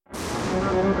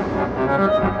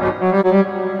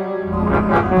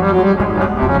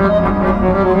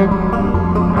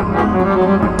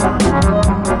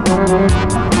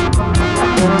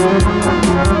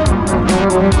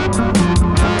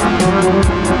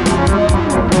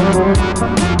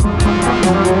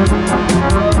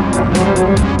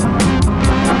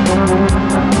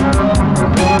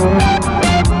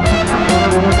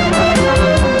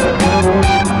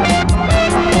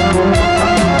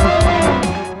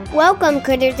Welcome,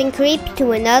 Critters and Creeps,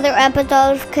 to another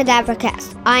episode of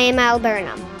CadaverCast. I am Al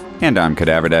Burnham. And I'm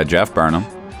Cadaver Dad Jeff Burnham.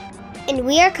 And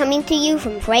we are coming to you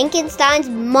from Frankenstein's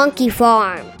Monkey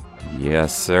Farm.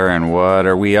 Yes, sir. And what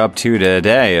are we up to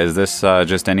today? Is this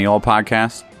just any old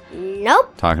podcast?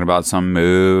 Nope. Talking about some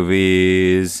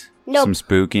movies? Nope. Some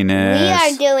spookiness? We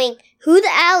are doing Who the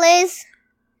Owl Is?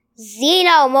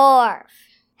 Xenomorph.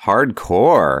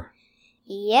 Hardcore.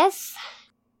 Yes.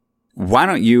 Why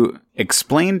don't you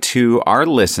explain to our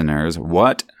listeners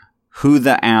what Who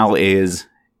the Owl Is?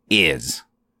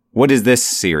 What is this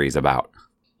series about?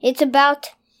 It's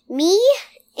about me,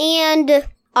 and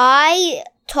I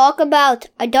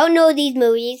don't know these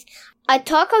movies. I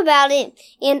talk about it,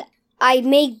 and I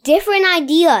make different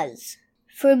ideas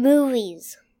for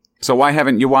movies. So why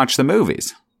haven't you watched the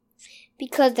movies?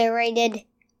 Because they're rated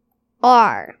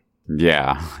R.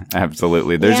 Yeah,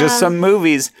 absolutely. There's just some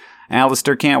movies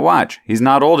Alistair can't watch. He's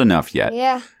not old enough yet.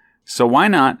 Yeah. So why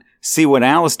not see what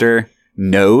Alistair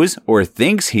knows or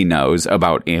thinks he knows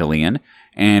about Alien,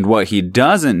 and what he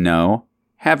doesn't know,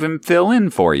 have him fill in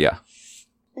for you.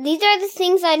 These are the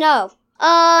things I know.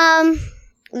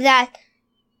 That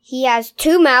he has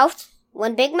two mouths.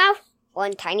 One big mouth,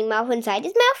 one tiny mouth inside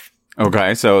his mouth.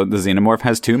 Okay, so the xenomorph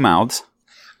has two mouths.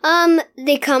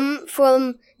 They come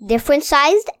from different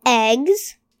sized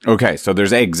eggs. Okay, so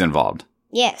there's eggs involved.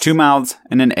 Yes. Two mouths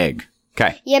and an egg.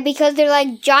 Okay. Yeah, because they're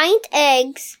like giant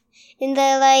eggs, and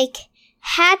they like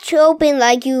hatch open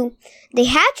like you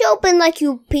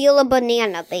peel a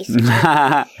banana, basically.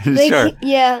 Sure.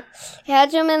 Yeah.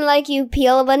 Hatch them in like you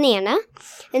peel a banana,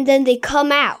 and then they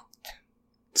come out.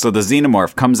 So the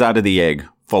xenomorph comes out of the egg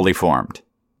fully formed.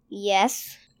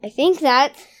 Yes. I think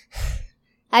that.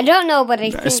 I don't know, but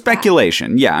I think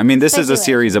speculation. Yeah, I mean, this is a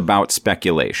series about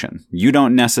speculation. You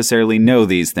don't necessarily know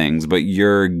these things, but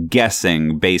you're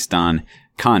guessing based on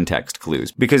context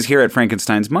clues. Because here at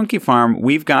Frankenstein's Monkey Farm,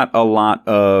 we've got a lot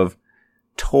of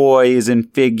toys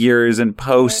and figures and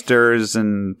posters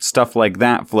and stuff like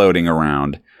that floating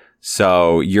around.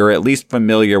 So you're at least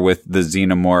familiar with the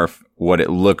xenomorph, what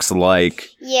it looks like.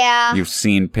 Yeah. You've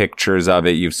seen pictures of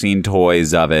it. You've seen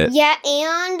toys of it. Yeah,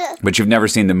 and... But you've never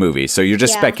seen the movie, so you're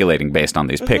just speculating based on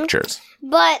these pictures.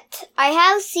 But I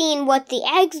have seen what the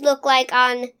eggs look like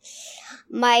on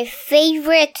my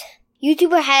favorite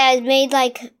YouTuber has made,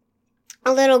 like,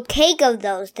 a little cake of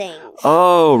those things.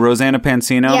 Oh, Rosanna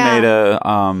Pansino made a,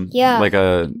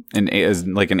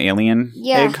 like an alien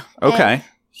egg? Okay.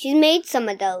 She's made some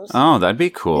of those. Oh, that'd be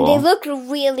cool. They look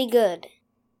really good.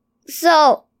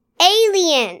 So,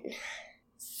 Alien.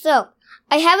 So,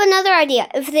 I have another idea.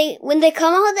 When they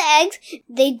come out of the eggs,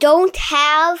 they don't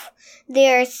have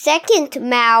their second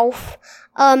mouth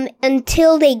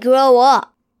until they grow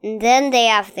up. And then they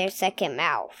have their second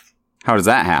mouth. How does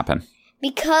that happen?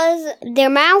 Because their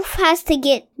mouth has to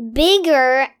get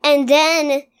bigger, and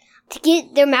then to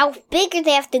get their mouth bigger,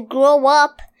 they have to grow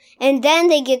up. And then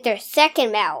they get their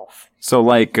second mouth. So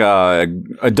like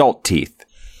adult teeth.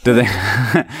 Do they?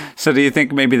 So do you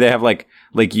think maybe they have like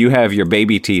you have your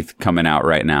baby teeth coming out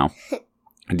right now?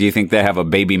 Do you think they have a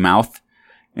baby mouth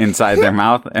inside their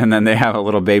mouth, and then they have a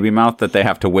little baby mouth that they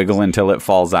have to wiggle until it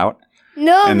falls out?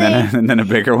 No, and then a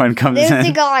bigger one comes in. They have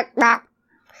to go like that.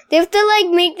 They have to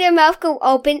like make their mouth go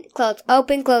open, close,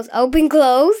 open, close, open,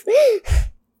 close.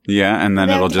 Yeah, and then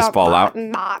it'll just fall out.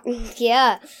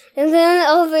 Yeah. And then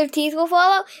all their teeth will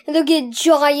fall out, and they'll get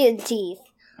giant teeth.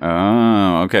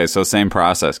 Oh, okay. So same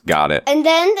process. Got it. And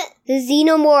then the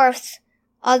xenomorphs,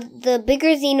 the bigger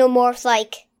xenomorphs,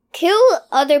 like, kill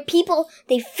other people.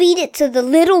 They feed it to the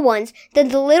little ones. Then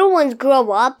the little ones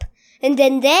grow up, and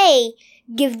then they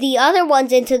give the other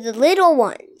ones into the little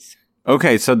ones.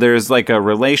 Okay, so there's like a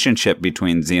relationship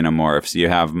between xenomorphs. You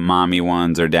have mommy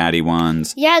ones or daddy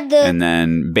ones. Yeah, and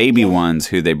then baby ones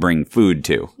who they bring food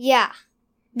to. Yeah.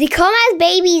 They come as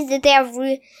babies that they have,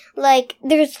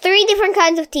 there's 3 different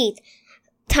kinds of teeth.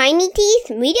 Tiny teeth,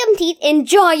 medium teeth, and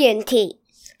giant teeth.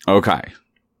 Okay.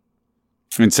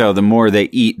 And so the more they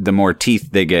eat, the more teeth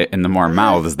they get and the more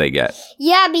mouths they get.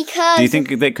 Yeah, because... Do you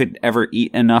think they could ever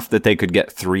eat enough that they could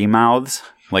get 3 mouths?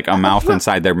 Like a mouth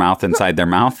inside their mouth inside their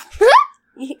mouth?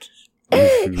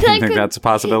 You think that's a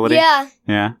possibility? Yeah.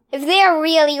 Yeah. If they are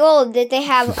really old, that they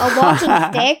have a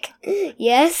walking stick.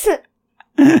 Yes.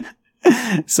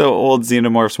 So old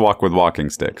xenomorphs walk with walking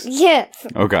sticks. Yes.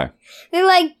 Okay. They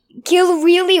like kill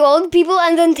really old people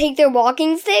and then take their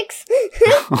walking sticks.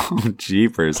 Oh,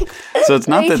 jeepers. So it's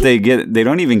not that they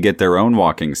don't even get their own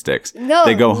walking sticks. No.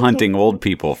 They go hunting old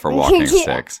people for walking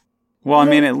sticks. Well, I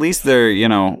mean, at least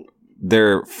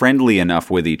they're friendly enough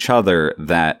with each other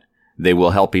that they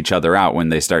will help each other out when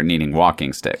they start needing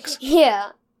walking sticks.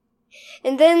 Yeah.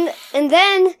 And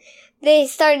then they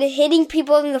started hitting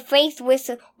people in the face with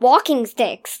walking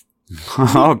sticks.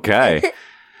 Okay.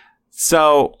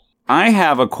 So, I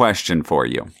have a question for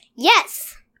you.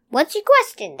 Yes. What's your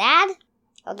question, Dad?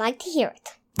 I'd like to hear it.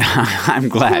 I'm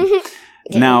glad.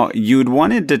 Now, you'd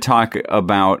wanted to talk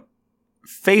about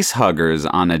face huggers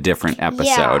on a different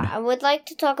episode. Yeah, I would like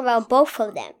to talk about both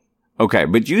of them. Okay,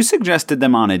 but you suggested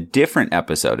them on a different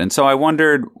episode, and so I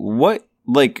wondered what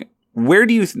movie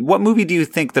do you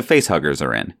think the face huggers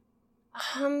are in?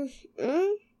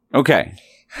 Okay.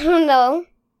 I don't know.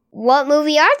 What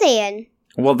movie are they in?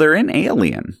 Well, they're in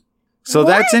Alien. So What?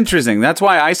 That's interesting. That's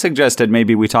why I suggested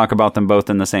maybe we talk about them both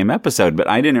in the same episode, but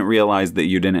I didn't realize that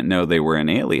you didn't know they were in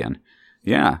Alien.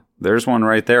 Yeah, there's one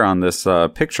right there on this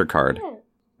picture card.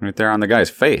 Right there on the guy's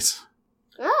face.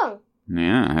 Oh.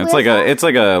 Yeah, it's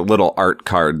like a little art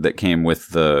card that came with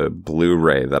the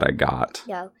Blu-ray that I got.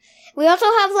 Yeah. We also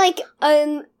have like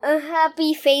a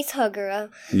happy face hugger.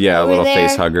 Yeah, a little there.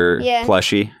 face hugger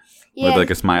plushie with like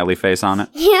a smiley face on it.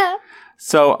 Yeah.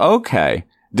 So, okay.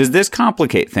 Does this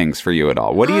complicate things for you at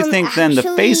all? What do you think then the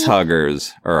face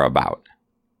huggers are about?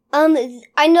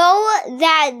 I know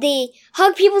that they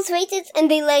hug people's faces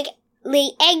and they like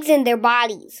lay eggs in their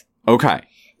bodies. Okay.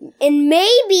 And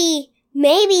maybe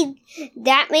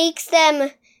that makes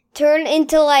them turn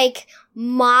into like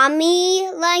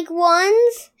mommy-like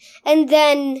ones. And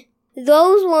then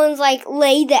those ones like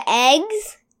lay the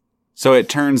eggs. So it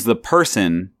turns the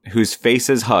person whose face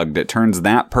is hugged, it turns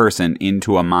that person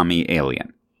into a mommy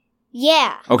alien.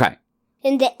 Yeah. Okay.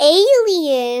 And the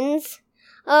aliens,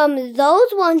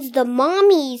 those ones, the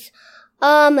mommies,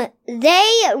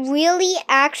 they really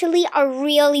actually are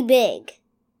really big.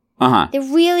 Uh-huh. They're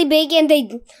really big and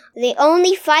they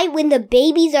only fight when the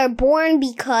babies are born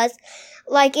because,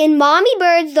 like in mommy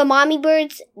birds, the mommy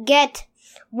birds get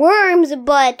worms,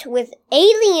 but with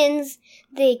aliens,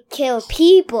 they kill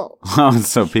people. Oh,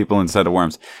 so people instead of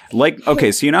worms. Like,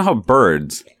 okay, so you know how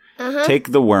birds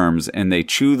take the worms and they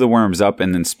chew the worms up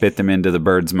and then spit them into the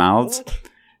birds' mouths?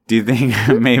 Do you think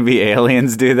maybe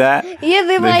aliens do that? Yeah,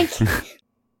 they're like...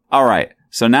 All right,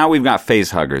 so now we've got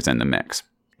face huggers in the mix.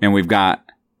 And we've got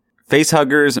face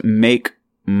huggers make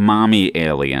mommy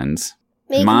aliens.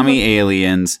 Mommy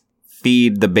aliens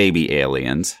feed the baby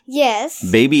aliens. Yes.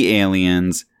 Baby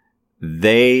aliens,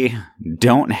 they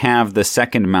don't have the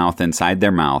second mouth inside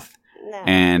their mouth. No.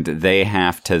 And they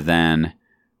have to then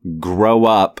grow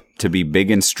up to be big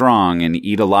and strong and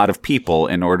eat a lot of people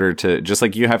in order to, just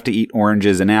like you have to eat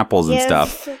oranges and apples and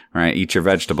stuff, right? Eat your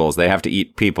vegetables. They have to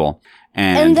eat people.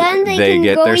 And then they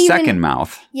get their second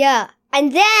mouth. Yeah.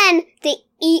 And then they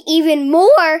eat even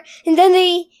more. And then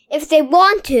if they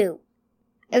want to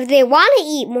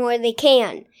eat more, they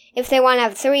can. If they want to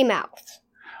have 3 mouths.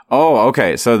 Oh,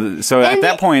 okay. So at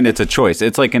that point, it's a choice.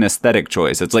 It's like an aesthetic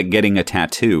choice. It's like getting a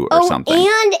tattoo or something.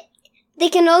 And they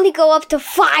can only go up to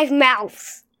 5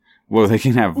 mouths. Well, they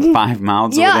can have 5 mouths within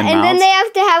mouths? Yeah, and then they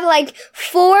have to have like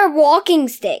 4 walking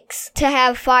sticks to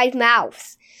have 5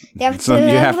 mouths. You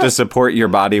have to support your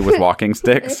body with walking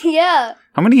sticks? Yeah.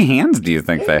 How many hands do you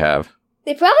think they have?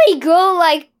 They probably grow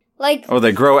like... Oh,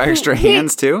 they grow extra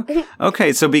hands too?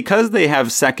 Okay, so because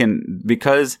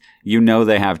you know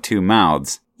they have 2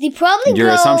 mouths, your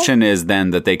assumption is then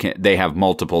that they have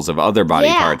multiples of other body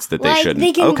parts that they shouldn't.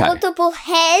 They can multiple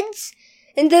heads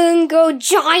and then go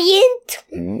giant.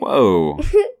 Whoa.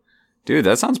 Dude,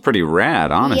 that sounds pretty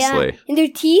rad, honestly. Yeah, and their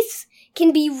teeth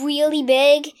can be really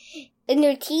big. And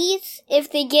their teeth,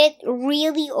 if they get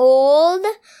really old,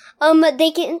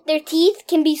 their teeth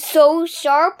can be so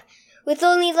sharp with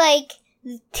only like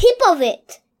the tip of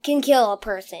it can kill a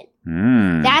person.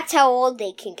 That's how old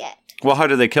they can get. Well, how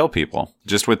do they kill people?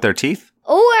 Just with their teeth?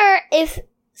 Or if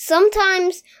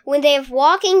sometimes when they have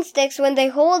walking sticks, when they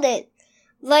hold it,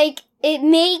 like it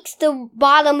makes the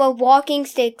bottom of walking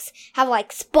sticks have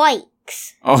like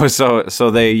spikes. Oh, so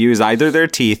they use either their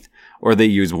teeth or they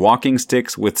use walking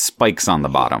sticks with spikes on the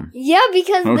bottom. Yeah,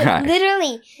 because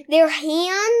literally their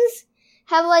hands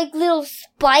have like little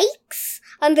spikes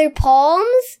on their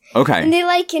palms. Okay. And they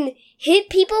like can hit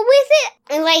people with it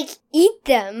and like eat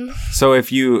them. So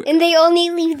if you... And they only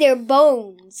leave their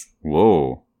bones.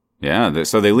 Whoa. Yeah,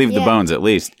 so they leave the bones at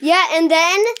least. Yeah, and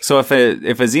then... So if a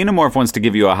xenomorph wants to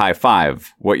give you a high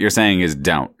five, what you're saying is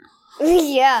don't.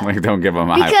 Yeah. Like, don't give them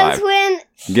a high five. Because when...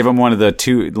 Give them one of the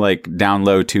two, like, down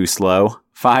low, too slow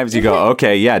fives. You go,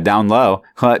 okay, yeah, down low.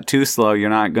 But too slow,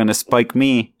 you're not going to spike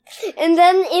me. And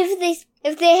then if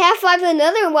they high five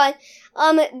another one,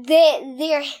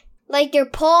 their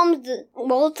palms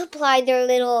multiply their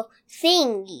little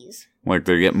thingies. Like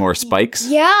they get more spikes?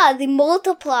 Yeah, they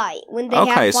multiply when they have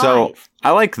five. Okay, so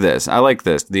I like this.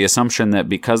 The assumption that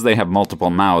because they have multiple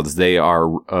mouths, they are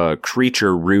a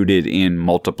creature rooted in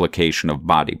multiplication of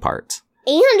body parts.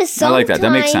 And sometimes... I like that.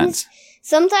 That makes sense.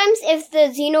 Sometimes if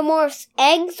the xenomorph's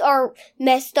eggs are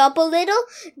messed up a little,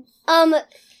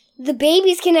 the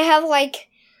babies can have, like,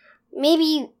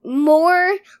 maybe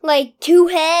more, like, 2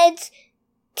 heads,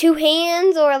 2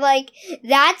 hands, or, like,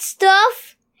 that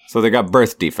stuff. So they got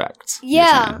birth defects.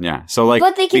 Yeah. Yeah. So like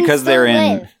but they can because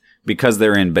live. Because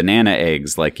they're in banana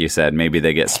eggs, like you said, maybe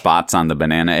they get spots on the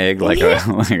banana egg, like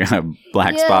a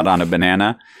black spot on a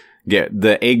banana.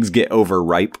 The eggs get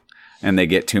overripe and they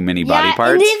get too many body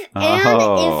parts.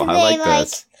 I like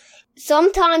this.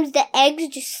 Sometimes the eggs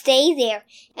just stay there,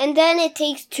 and then it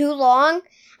takes too long,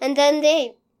 and then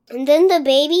the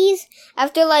babies,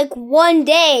 after like 1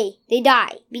 day, they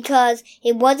die because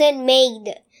it wasn't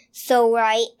made so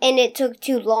right, and it took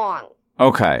too long.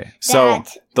 Okay, so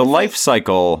the life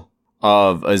cycle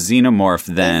of a xenomorph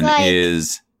then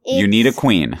is you need a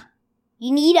queen.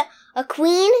 You need a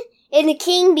queen and a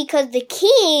king, because the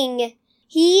king,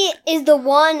 he is the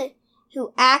one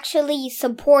who actually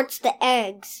supports the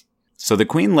eggs. So the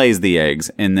queen lays the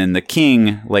eggs, and then the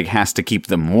king like has to keep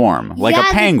them warm, like a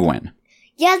penguin.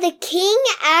 The king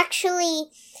actually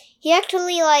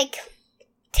like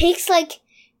takes like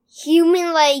human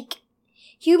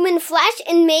flesh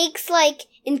and makes like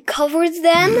and covers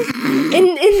them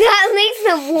and that makes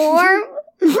them warm.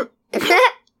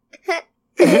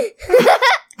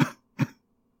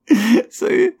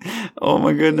 So, oh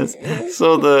my goodness.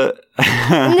 So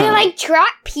and they like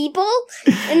trap people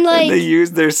and like and they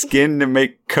use their skin to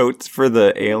make coats for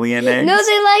the alien eggs? No,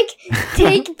 they like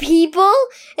take people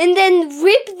and then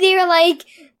rip their like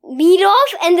meat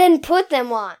off and then put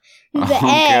them on the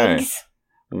eggs.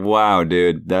 Wow,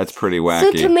 dude, that's pretty wacky.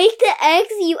 So to make the eggs,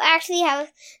 they actually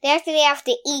have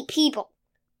to eat people.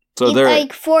 So they're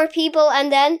like 4 people,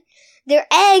 and then their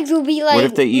eggs will be like. What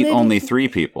if they eat only 3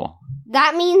 people?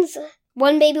 That means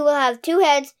one baby will have 2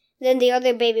 heads, then the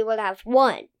other baby will have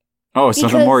 1. Oh, so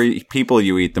the more people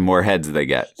you eat, the more heads they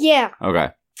get. Yeah.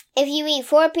 Okay. If you eat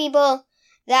 4 people,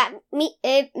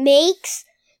 it makes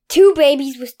 2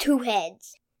 babies with 2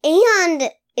 heads.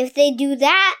 And if they do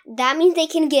that, that means they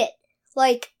can get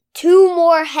like 2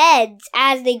 more heads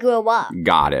as they grow up.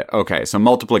 Got it. Okay, so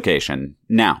multiplication.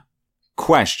 Now,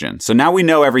 question. So now we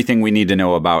know everything we need to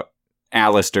know about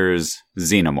Alistair's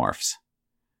xenomorphs.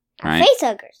 Right?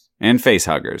 Facehuggers. And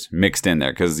facehuggers mixed in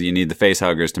there, because you need the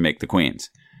facehuggers to make the queens.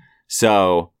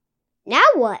 So... now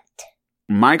what?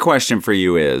 My question for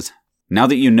you is, now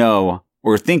that you know,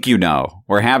 or think you know,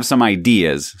 or have some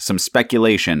ideas, some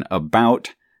speculation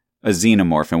about a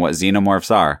xenomorph and what xenomorphs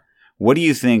are, what do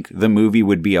you think the movie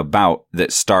would be about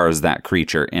that stars that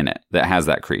creature in it, that has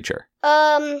that creature?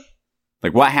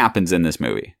 Like, what happens in this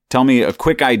movie? Tell me a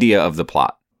quick idea of the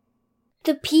plot.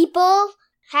 The people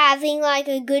having, like,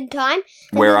 a good time.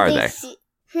 Where are they?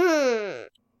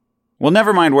 Well,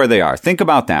 never mind where they are. Think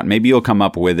about that. Maybe you'll come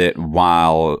up with it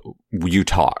while you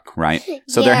talk, right?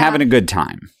 So they're having a good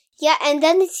time. Yeah, and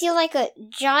then they see, like, a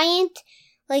giant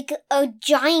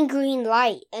green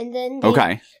light. And then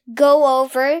they go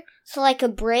over to, like, a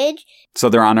bridge. So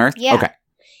they're on Earth? Yeah. Okay.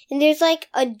 And there's, like,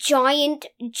 a giant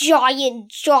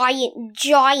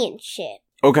ship.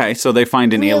 Okay, so they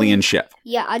find an alien ship.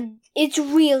 Yeah, it's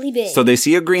really big. So they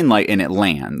see a green light and it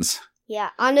lands.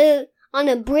 Yeah, on a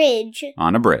bridge.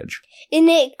 On a bridge. And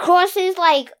it crosses,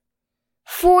 like,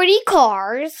 40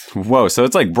 cars. Whoa, so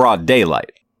it's like broad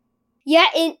daylight. Yeah,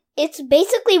 it's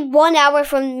basically 1 hour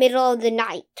from the middle of the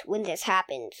night when this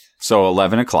happens. So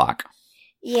 11 o'clock.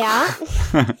 Yeah.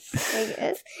 I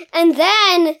guess. And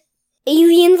then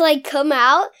aliens, like, come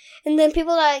out, and then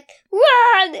people are like,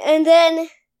 run! And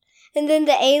then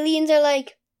the aliens are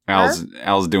like,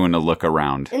 Al's doing a look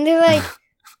around. And they're like,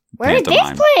 where is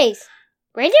this place?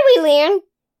 Where did we land?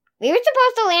 We were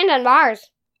supposed to land on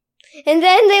Mars. And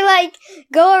then they, like,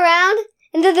 go around,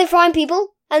 and then they find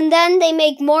people, and then they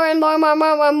make more and more.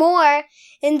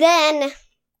 And then,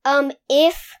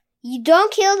 if you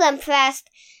don't kill them fast,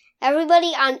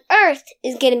 everybody on Earth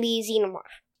is gonna be a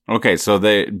xenomorph. Okay, so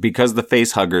because the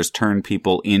facehuggers turn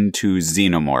people into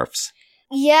xenomorphs.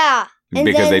 Yeah.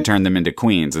 because they turn them into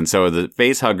queens. And so the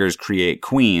facehuggers create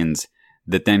queens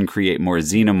that then create more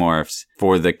xenomorphs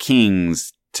for the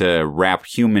kings to wrap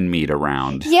human meat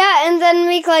around. Yeah, and then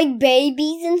make like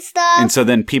babies and stuff. And so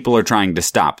then people are trying to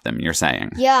stop them, you're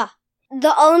saying? Yeah.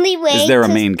 The only way... Is there a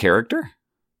main character?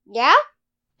 Yeah.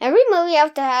 Every movie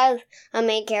has to have a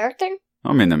main character.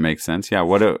 I mean, that makes sense. Yeah,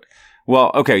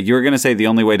 well, okay, you were going to say the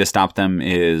only way to stop them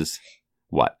is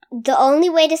what? The only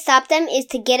way to stop them is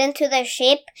to get into their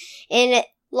ship and,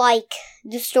 like,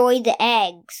 destroy the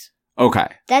eggs. Okay.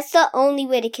 That's the only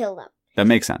way to kill them. That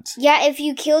makes sense. Yeah, if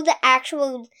you kill the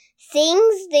actual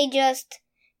things, they just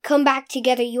come back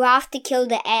together. You have to kill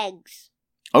the eggs.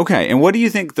 Okay, and what do you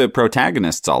think the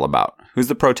protagonist's all about? Who's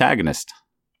the protagonist?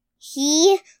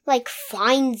 He, like,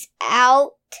 finds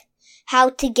out how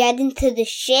to get into the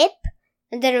ship,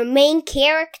 and then a main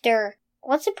character...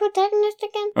 What's the protagonist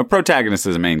again? A protagonist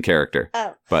is a main character.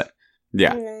 Oh. But,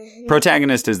 yeah.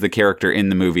 Protagonist is the character in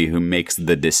the movie who makes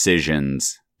the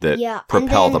decisions that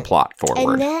propel the plot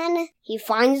forward. And then he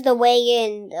finds the way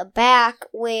in the back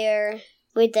where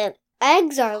the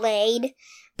eggs are laid,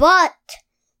 but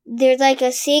there's like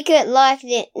a secret lock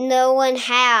that no one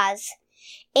has.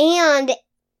 And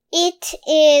it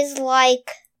is like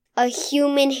a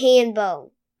human hand bone.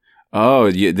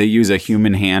 Oh, they use a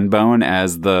human hand bone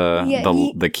as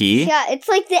the key? Yeah, it's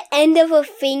like the end of a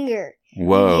finger.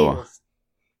 Whoa.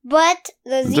 But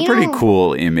it's a pretty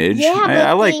cool image. Yeah,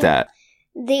 I like that.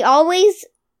 They always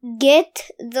get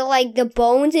the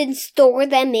bones and store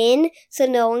them in so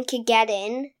no one can get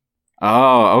in.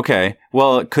 Oh, okay.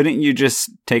 Well, couldn't you just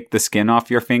take the skin off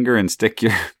your finger and stick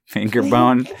your finger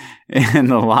bone in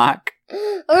the lock?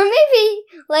 Or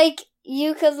maybe,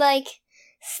 you could,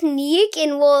 sneak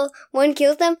and one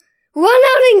kills them, run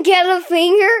out and get a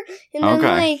finger, and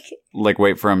then,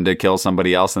 wait for him to kill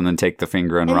somebody else and then take the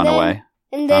finger and run away?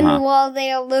 And then while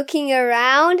they are looking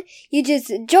around, you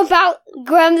just jump out,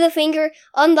 grab the finger,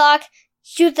 unlock,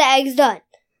 shoot the eggs, done.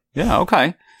 Yeah,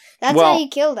 okay. That's how you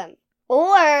kill them.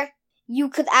 Or you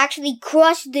could actually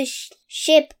crush the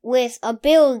ship with a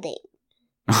building.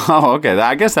 Oh, okay.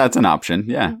 I guess that's an option,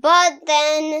 yeah. But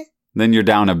then... Then you're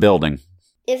down a building.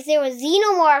 If there were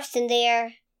xenomorphs in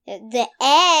there, the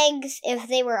eggs, if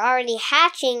they were already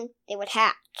hatching, they would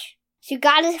hatch. So you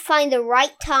gotta find the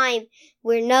right time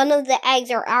where none of the eggs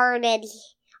are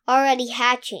already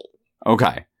hatching.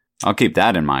 Okay. I'll keep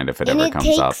that in mind if it ever comes up. And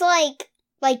it takes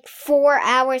like 4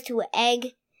 hours to an egg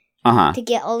to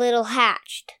get a little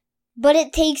hatched. But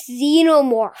it takes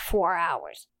xenomorph 4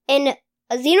 hours. And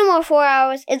a xenomorph 4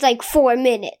 hours is like 4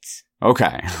 minutes.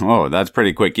 Okay. Oh, that's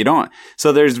pretty quick.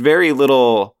 So there's very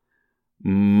little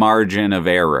margin of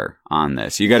error on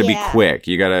this. You gotta be quick.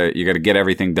 You gotta get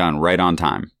everything done right on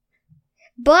time.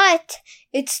 But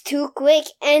it's too quick,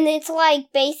 and it's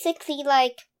basically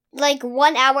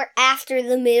 1 hour after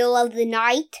the middle of the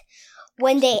night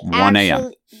when they 1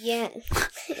 a.m.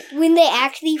 when they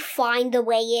actually find the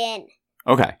way in.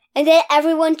 Okay. And then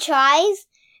everyone tries,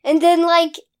 and then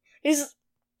there's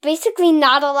basically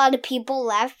not a lot of people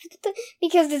left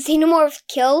because the xenomorphs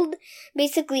killed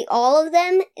basically all of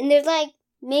them, and there's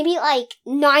maybe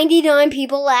 99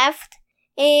 people left,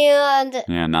 and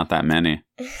yeah, not that many.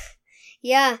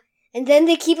 Yeah, and then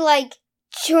they keep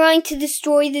trying to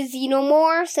destroy the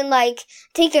xenomorphs and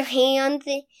take their hand,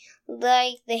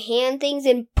 the hand things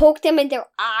and poke them in their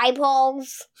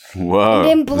eyeballs. Whoa! And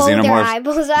then blow their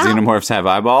eyeballs out. Xenomorphs have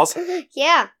eyeballs?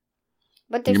 Yeah,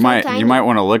 but they're tiny. You might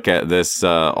want to look at this.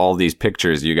 All these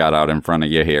pictures you got out in front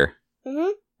of you here.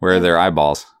 Mm-hmm. Where are their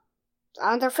eyeballs?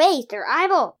 On their face, their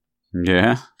eyeball.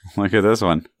 Yeah, look at this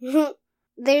one.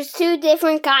 There's 2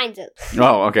 different kinds of.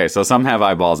 Oh, okay. So some have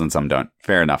eyeballs and some don't.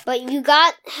 Fair enough. But you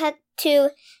had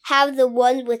to have the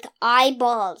ones with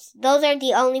eyeballs. Those are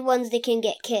the only ones that can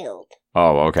get killed.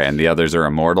 Oh, okay. And the others are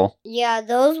immortal? Yeah,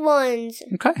 those ones.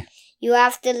 Okay. You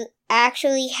have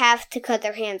to cut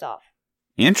their hands off.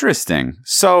 Interesting.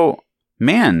 So,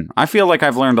 man, I feel like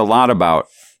I've learned a lot about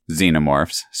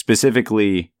xenomorphs,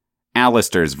 specifically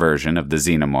Alistair's version of the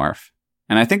xenomorph.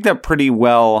 And I think that pretty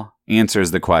well answers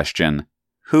the question,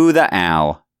 who the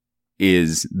Al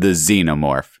is the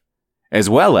xenomorph, as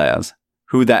well as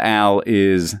who the Al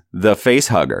is the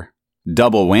facehugger.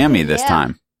 Double whammy this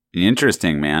time.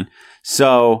 Interesting, man.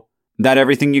 So, that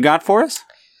everything you got for us?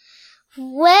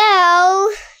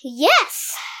 Well,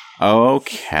 yes.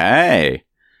 Okay.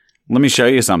 Let me show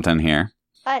you something here.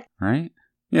 What? Right?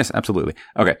 Yes, absolutely.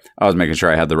 Okay. I was making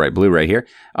sure I had the right Blu-ray here.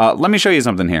 Let me show you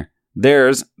something here.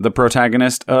 There's the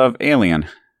protagonist of Alien.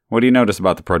 What do you notice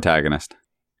about the protagonist?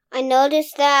 I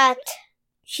noticed that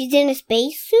she's in a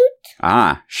spacesuit.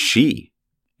 Ah, she.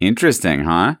 Interesting,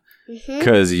 huh?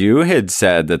 Because you had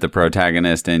said that the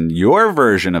protagonist in your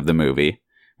version of the movie,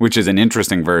 which is an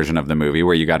interesting version of the movie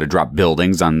where you got to drop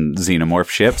buildings on xenomorph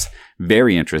ships,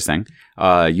 very interesting.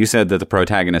 You said that the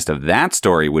protagonist of that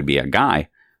story would be a guy.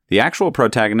 The actual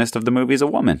protagonist of the movie is a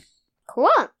woman. Cool.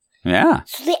 Yeah.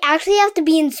 So they actually have to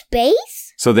be in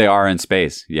space? So they are in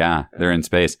space. Yeah, they're in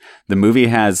space. The movie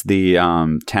has the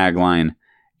tagline,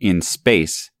 "In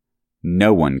space,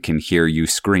 no one can hear you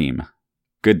scream."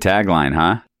 Good tagline,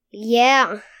 huh?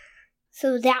 Yeah.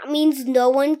 So that means no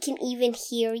one can even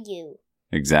hear you.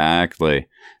 Exactly.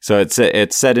 So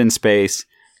it's set in space.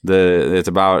 It's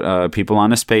about people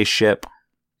on a spaceship.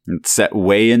 It's set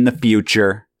way in the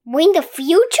future. Way in the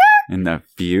future? In the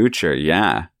future,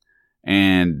 yeah.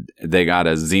 And they got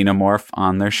a xenomorph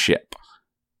on their ship.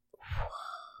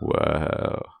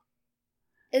 Whoa.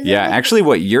 Yeah, actually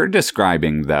what you're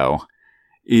describing, though,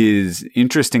 is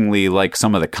interestingly like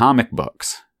some of the comic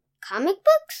books. Comic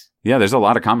books? Yeah, there's a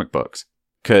lot of comic books.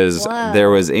 Because there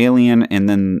was Alien and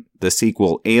then the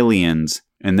sequel Aliens,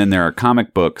 and then there are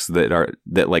comic books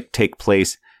that like take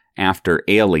place after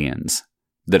Aliens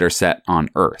that are set on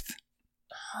Earth.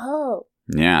 Oh.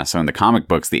 Yeah, so in the comic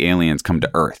books, the aliens come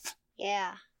to Earth.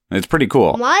 Yeah. It's pretty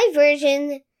cool. My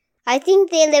version, I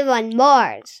think they live on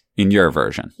Mars. In your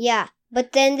version. Yeah.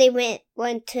 But then they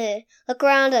went to look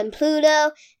around on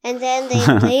Pluto, and then they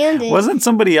landed. Wasn't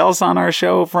somebody else on our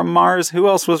show from Mars? Who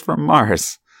else was from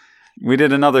Mars? We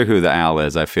did another Who the Owl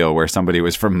Is, I feel, where somebody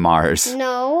was from Mars.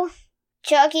 No.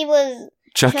 Chucky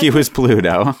was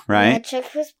Pluto, right? Yeah,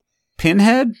 Chucky was...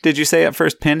 Pinhead? Did you say at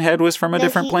first Pinhead was from a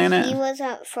different planet? He was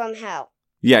from Hell.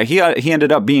 Yeah, he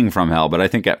ended up being from Hell, but I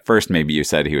think at first maybe you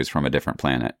said he was from a different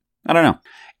planet. I don't know.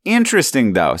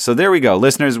 Interesting, though. So there we go.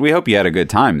 Listeners, we hope you had a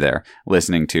good time there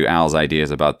listening to Al's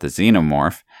ideas about the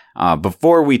xenomorph.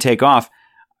 Before we take off,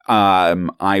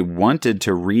 I wanted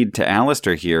to read to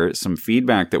Alistair here some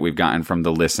feedback that we've gotten from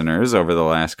the listeners over the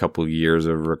last couple of years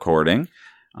of recording.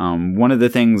 One of the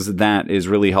things that is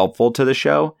really helpful to the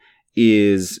show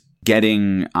is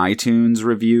getting iTunes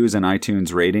reviews and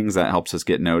iTunes ratings. That helps us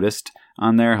get noticed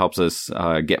on there, helps us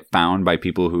get found by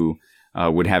people who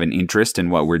would have an interest in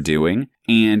what we're doing.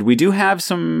 And we do have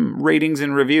some ratings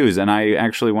and reviews, and I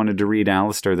actually wanted to read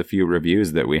Alistair the few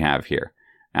reviews that we have here.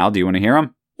 Al, do you want to hear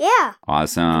them? Yeah.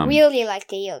 Awesome. I really like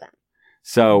to hear them.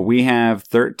 So we have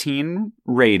 13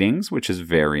 ratings, which is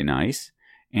very nice.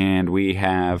 And we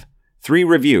have 3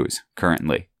 reviews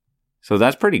currently. So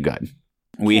that's pretty good.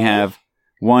 We have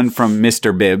one from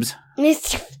Mr. Bibbs.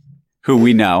 Who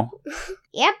we know.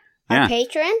 Yep. Our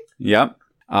patron. Yep.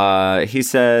 He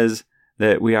says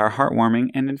that we are heartwarming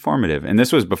and informative. And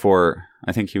this was before,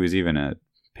 I think he was even a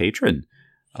patron,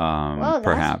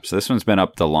 perhaps. This one's been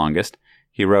up the longest.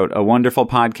 He wrote, "A wonderful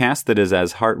podcast that is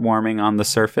as heartwarming on the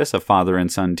surface, a father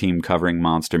and son team covering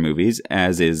monster movies,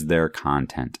 as is their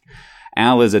content.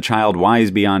 Al is a child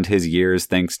wise beyond his years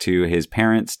thanks to his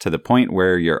parents, to the point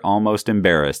where you're almost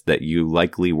embarrassed that you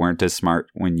likely weren't as smart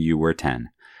when you were 10.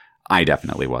 I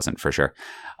definitely wasn't, for sure.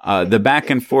 The back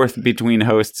and forth between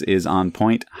hosts is on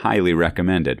point, highly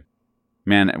recommended."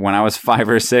 Man, when I was 5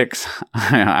 or 6,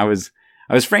 I was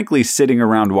frankly sitting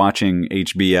around watching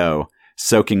HBO,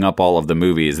 soaking up all of the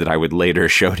movies that I would later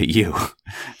show to you.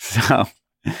 So,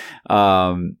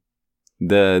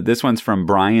 this one's from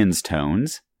Brian's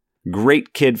Tones.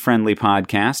 "Great kid-friendly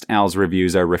podcast. Al's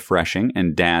reviews are refreshing,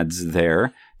 and Dad's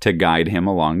there to guide him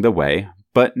along the way,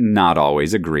 but not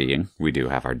always agreeing. We do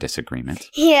have our disagreements.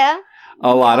 Yeah.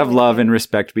 A lot of love and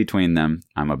respect between them.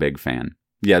 I'm a big fan."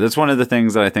 Yeah, that's one of the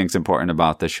things that I think is important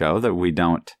about the show, that we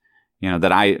don't,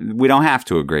 we don't have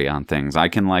to agree on things. I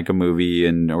can like a movie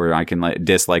or I can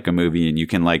dislike a movie, and you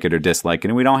can like it or dislike it,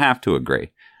 and we don't have to agree.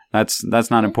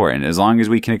 That's not important, as long as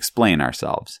we can explain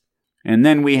ourselves. And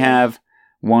then we have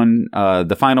one,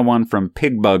 the final one from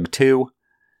Pigbug2.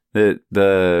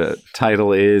 The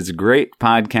title is "Great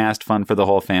Podcast, Fun for the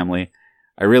Whole Family.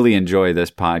 I really enjoy this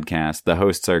podcast. The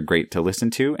hosts are great to listen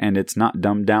to, and it's not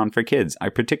dumbed down for kids. I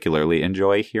particularly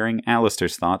enjoy hearing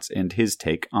Alistair's thoughts and his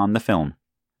take on the film."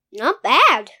 Not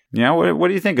bad. Yeah, what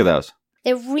do you think of those?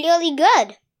 They're really good.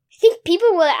 I think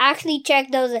people will actually check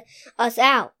us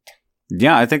out.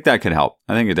 Yeah, I think that could help.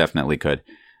 I think it definitely could.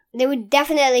 They would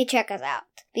definitely check us out,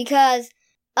 because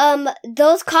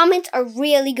those comments are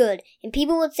really good, and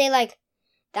people would say, like,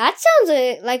 "That sounds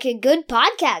like a good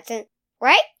podcast,"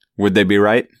 right? Would they be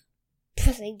right?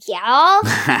 Yeah.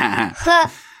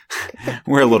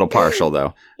 We're a little partial,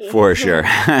 though, for sure.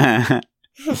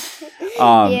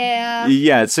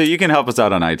 Yeah, so you can help us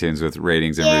out on iTunes with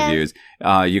ratings and reviews.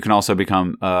 You can also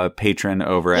become a patron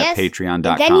over at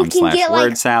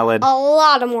patreon.com/wordsalad. A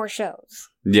lot of more shows.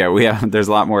 Yeah, there's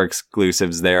a lot more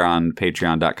exclusives there on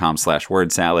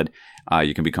patreon.com/wordsalad.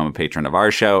 You can become a patron of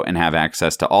our show and have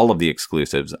access to all of the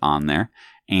exclusives on there.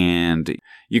 And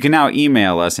you can now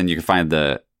email us, and you can find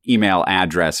the email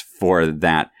address for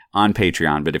that on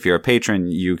Patreon. But if you're a patron,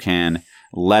 you can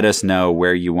let us know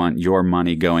where you want your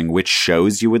money going, which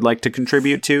shows you would like to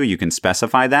contribute to. You can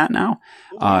specify that now.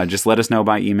 Just let us know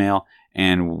by email,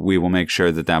 and we will make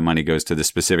sure that that money goes to the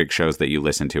specific shows that you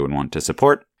listen to and want to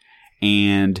support.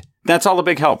 And that's all a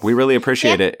big help. We really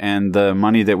appreciate it. And the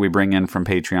money that we bring in from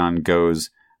Patreon goes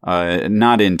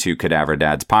not into Cadaver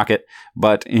Dad's pocket,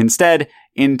 but instead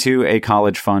into a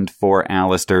college fund for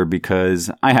Alistair, because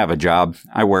I have a job.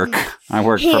 I work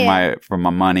for my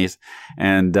monies.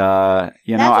 And, I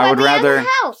would rather...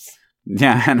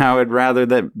 Yeah, and I would rather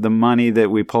that the money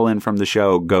that we pull in from the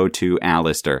show go to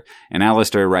Alistair. And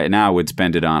Alistair right now would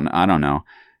spend it on, I don't know,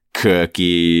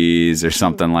 cookies or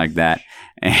something like that.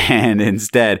 And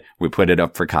instead, we put it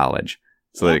up for college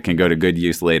so that it can go to good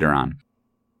use later on.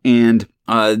 And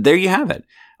there you have it.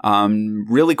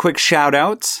 Really quick shout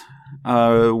outs.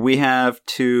 We have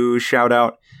to shout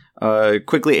out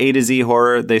quickly A to Z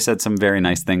Horror. They said some very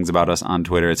nice things about us on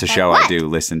Twitter. It's a show I do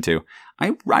listen to.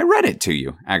 I read it to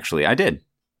you, actually. I did.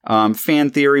 Fan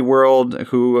Theory World,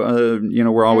 who,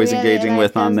 we're always really engaging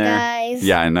with on there. Guys.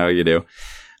 Yeah, I know you do.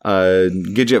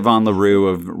 Gidget Von LaRue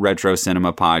of Retro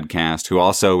Cinema Podcast, who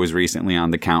also was recently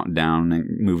on the Countdown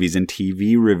Movies and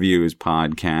TV Reviews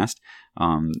podcast.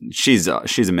 She's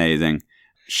amazing.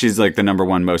 She's like the number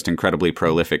one most incredibly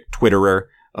prolific Twitterer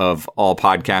of all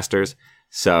podcasters.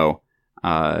 So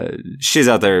she's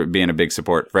out there being a big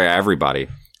support for everybody.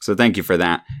 So thank you for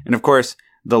that. And of course,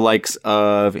 the likes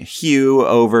of Hugh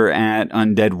over at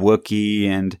Undead Wookie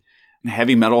and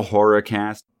Heavy Metal Horror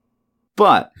Cast.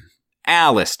 But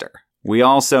Alistair, we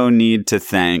also need to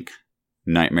thank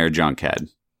Nightmare Junkhead.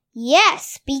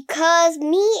 Yes, because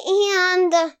me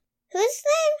and... whose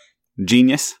name?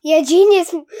 Genius. Yeah,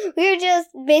 Genius. We were just...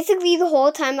 basically, the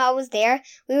whole time I was there,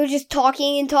 we were just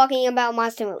talking about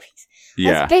monster movies.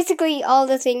 Yeah. That's basically all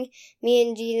the thing me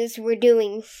and Genius were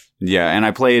doing. Yeah, and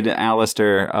I played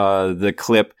Alistair the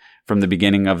clip from the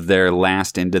beginning of their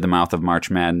last Into the Mouth of March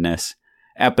Madness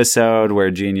episode where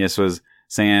Genius was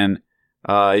saying...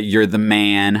 you're the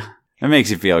man. That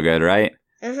makes you feel good, right?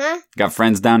 Uh-huh. Got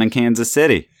friends down in Kansas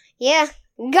City. Yeah.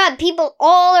 We got people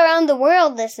all around the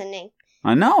world listening.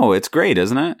 I know. It's great,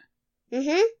 isn't it?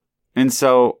 Mm-hmm. And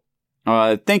so,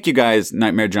 thank you guys,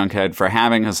 Nightmare Junkhead, for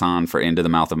having us on for Into the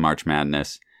Mouth of March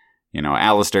Madness.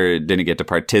 Alistair didn't get to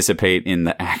participate in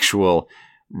the actual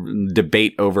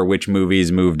debate over which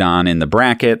movies moved on in the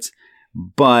brackets,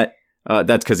 but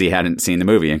that's because he hadn't seen the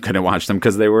movie and couldn't watch them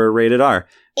because they were rated R.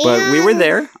 But we were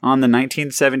there on the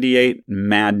 1978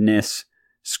 Madness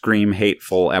Scream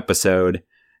Hateful episode.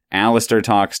 Alistair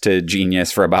talks to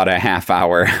Genius for about a half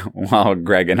hour while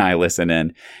Greg and I listen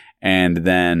in. And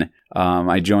then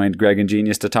I joined Greg and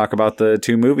Genius to talk about the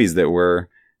two movies that were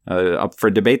up for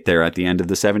debate there at the end of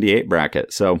the 78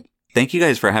 bracket. So thank you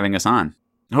guys for having us on.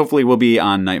 Hopefully we'll be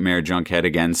on Nightmare Junkhead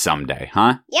again someday,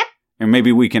 huh? Yep. And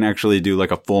maybe we can actually do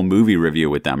like a full movie review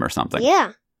with them or something.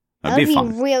 Yeah. That'd be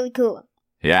fun. Really cool.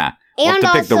 Yeah. We'll have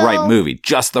to pick the right movie.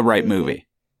 Just the right movie.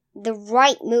 The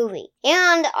right movie.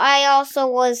 And I also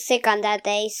was sick on that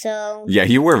day, so... Yeah,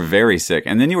 you were very sick.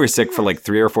 And then you were sick for like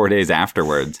 3 or 4 days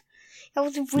afterwards. I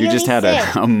was really You just had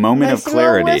sick. a moment of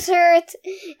clarity. My throat was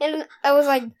hurt, and I was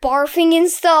like barfing and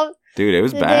stuff. Dude, it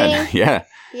was bad. Yeah.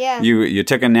 Yeah. You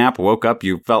took a nap, woke up,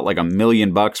 you felt like $1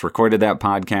 million, recorded that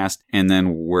podcast, and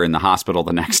then we're in the hospital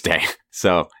the next day.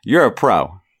 So you're a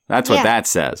pro. That's what that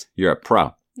says. You're a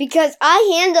pro. Because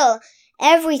I handle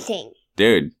everything.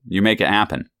 Dude, you make it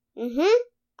happen. Mm-hmm.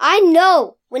 I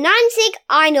know. When I'm sick,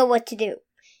 I know what to do.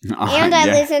 And I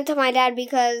listen to my dad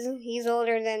because he's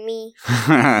older than me.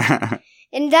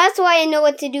 And that's why I know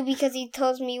what to do, because he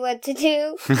tells me what to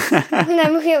do when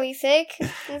I'm really sick.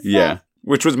 Yeah.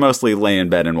 Which was mostly lay in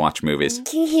bed and watch movies.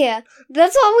 Yeah.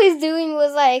 That's all I was doing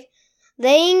was like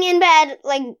laying in bed,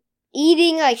 like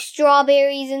eating like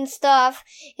strawberries and stuff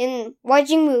and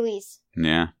watching movies.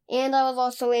 Yeah. And I was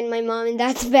also in my mom and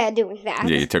dad's bed doing that.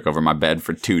 Yeah, you took over my bed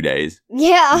for 2 days.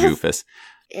 Yeah. Goofus.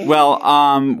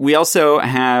 Well, we also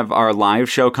have our live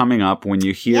show coming up. When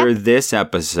you hear this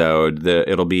episode,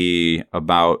 it'll be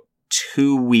about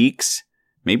 2 weeks,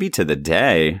 maybe to the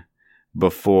day,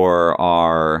 before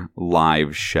our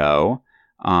live show.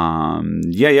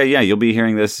 You'll be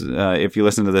hearing this. If you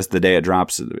listen to this the day it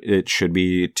drops, it should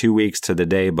be 2 weeks to the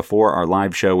day before our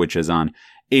live show, which is on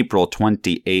April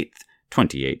 28th,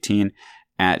 2018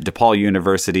 at DePaul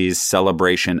University's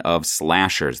celebration of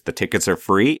slashers. The tickets are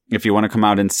free. If you want to come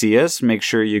out and see us, make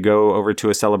sure you go over to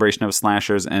a celebration of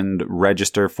slashers and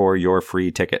register for your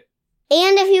free ticket.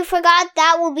 And if you forgot,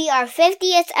 that will be our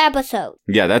 50th episode.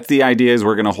 Yeah, that's the idea, is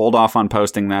we're going to hold off on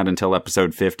posting that until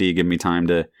episode 50. Give me time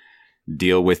to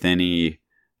deal with any,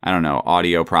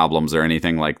 audio problems or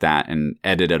anything like that and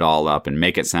edit it all up and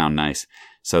make it sound nice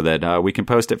so that we can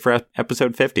post it for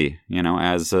episode 50,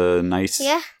 as a nice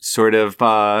sort of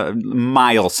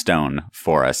milestone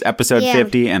for us. Episode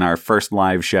 50 and our first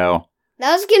live show.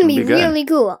 That was going to be really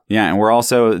cool. Yeah, and we're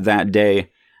also that day,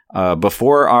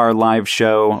 before our live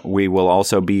show, we will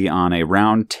also be on a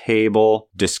round table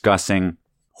discussing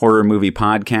horror movie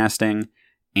podcasting.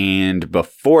 And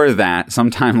before that,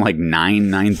 sometime like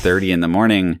 9:30 in the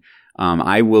morning,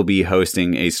 I will be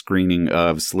hosting a screening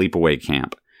of Sleepaway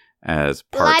Camp as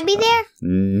part. Will I be there?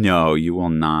 No, you will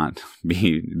not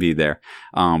be there.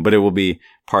 But it will be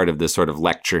part of this sort of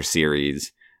lecture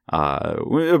series,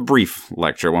 a brief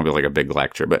lecture. It won't be like a big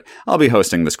lecture, but I'll be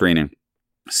hosting the screening.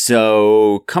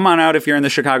 So come on out if you're in the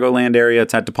Chicagoland area.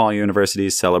 It's at DePaul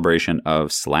University's celebration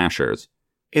of slashers.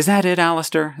 Is that it,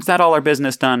 Alistair? Is that all our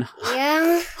business done? Yeah.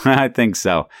 I think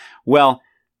so. Well,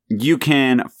 you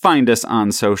can find us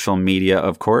on social media,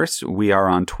 of course. We are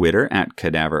on Twitter at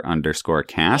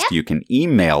cadaver_cast. Yep. You can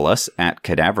email us at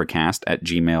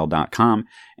cadavercast@gmail.com.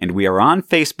 And we are on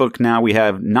Facebook now. We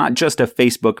have not just a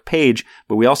Facebook page,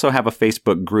 but we also have a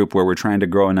Facebook group where we're trying to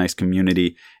grow a nice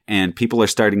community. And people are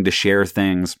starting to share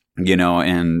things,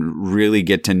 and really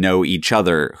get to know each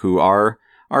other who are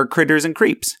our critters and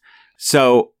creeps.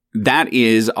 So that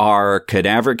is our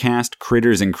Cadavercast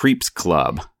Critters and Creeps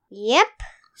Club. Yep.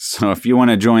 So if you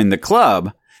want to join the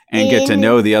club and get to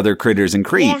know the other critters and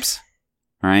creeps,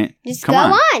 right? Just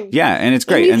come on. Yeah, and it's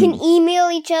great. And you can email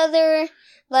each other,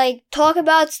 talk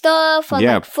about stuff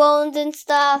on phones and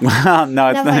stuff. Well, no,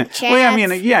 it's not. Chats. Well,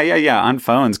 yeah, on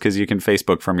phones because you can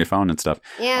Facebook from your phone and stuff.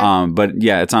 Yeah. But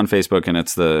yeah, it's on Facebook and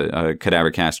it's the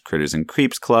Cadavercast Critters and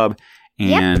Creeps Club.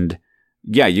 And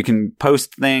yeah, you can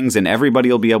post things and everybody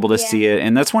will be able to see it.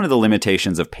 And that's one of the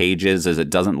limitations of pages is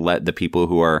it doesn't let the people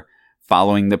who are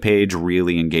following the page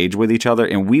really engage with each other.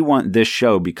 And we want this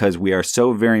show because we are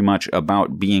so very much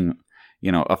about being,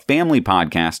 a family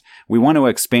podcast. We want to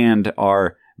expand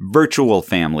our virtual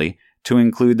family to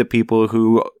include the people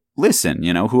who listen,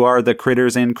 who are the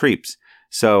critters and creeps.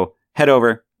 So head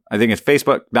over. I think it's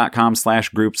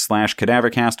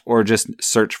facebook.com/groups/cadavercast or just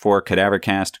search for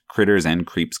Cadavercast Critters and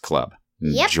Creeps Club.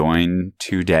 Yep. Join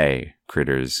today,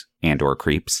 critters and or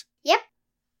creeps. Yep.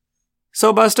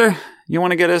 So, Buster, you want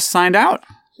to get us signed out?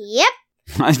 Yep.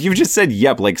 You just said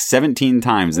yep like 17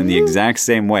 times in the exact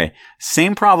same way.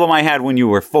 Same problem I had when you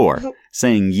were 4,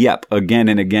 saying yep again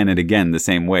and again and again the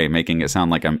same way, making it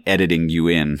sound like I'm editing you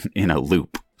in a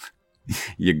loop.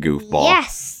 You goofball.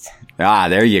 Yes.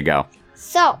 There you go.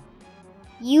 So,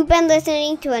 you've been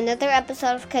listening to another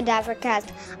episode of Cadavercast.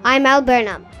 I'm Al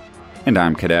Burnham. And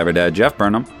I'm Cadaver Dad Jeff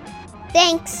Burnham.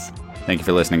 Thanks. Thank you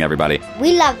for listening, everybody.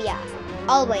 We love ya.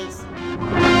 Always.